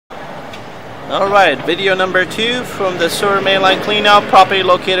Alright, video number 2 from the sewer mainline cleanout. Property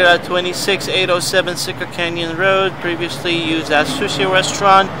located at 26807 Seco Canyon Road, previously used as sushi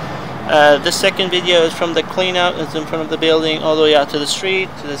restaurant. The second video is from the cleanout. It's in front of the building all the way out to the street,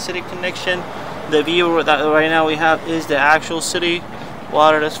 to the city connection. The view that right now we have is the actual city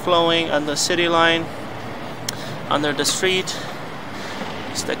water that's flowing on the city line under the street.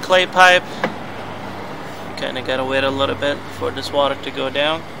 It's the clay pipe. Kind of gotta wait a little bit for this water to go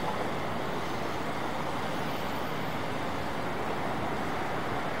down.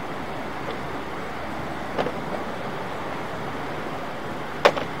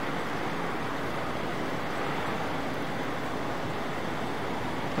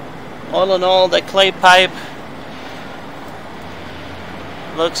 All in all, the clay pipe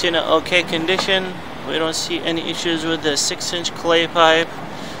looks in an okay condition. We don't see any issues with the 6-inch clay pipe,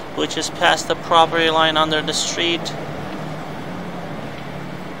 which is past the property line under the street. Just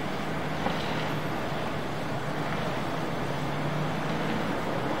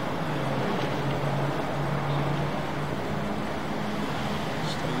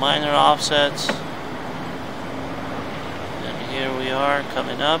the minor offsets. And here we are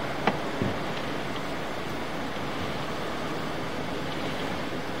coming up.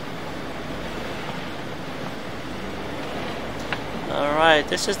 Alright,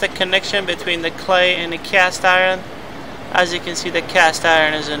 this is the connection between the clay and the cast iron. As you can see, the cast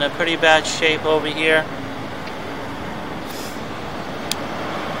iron is in a pretty bad shape over here.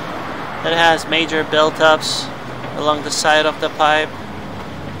 It has major build-ups along the side of the pipe.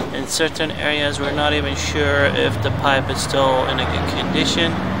 In certain areas we're not even sure if the pipe is still in a good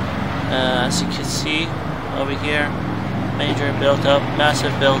condition. As you can see over here, major build-up,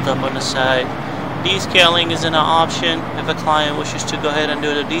 massive build-up on the side. Descaling isn't an option. If a client wishes to go ahead and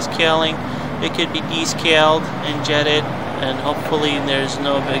do the descaling, it could be descaled and jetted, and hopefully there's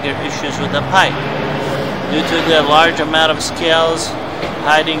no bigger issues with the pipe. Due to the large amount of scales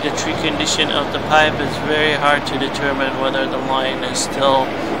hiding the true condition of the pipe, it's very hard to determine whether the line is still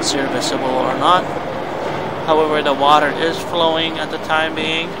serviceable or not. However, the water is flowing at the time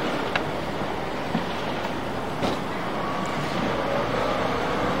being.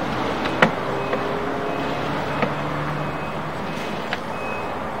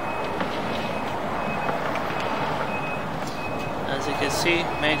 As you can see,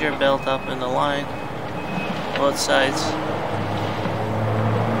 major build up in the line, both sides.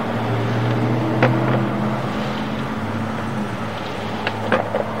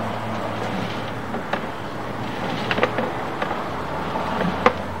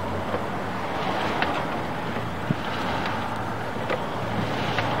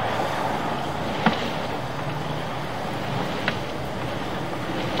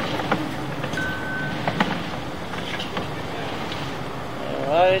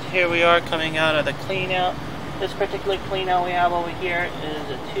 Alright, here we are coming out of the clean out. This particular clean out we have over here is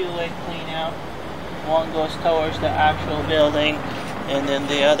a two-way clean out. One goes towards the actual building, and then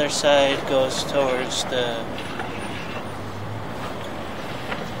the other side goes towards the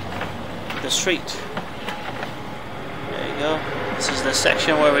street. There you go. This is the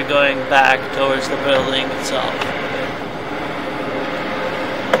section where we're going back towards the building itself.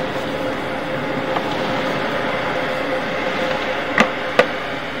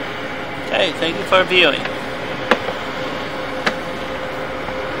 Okay, thank you for viewing.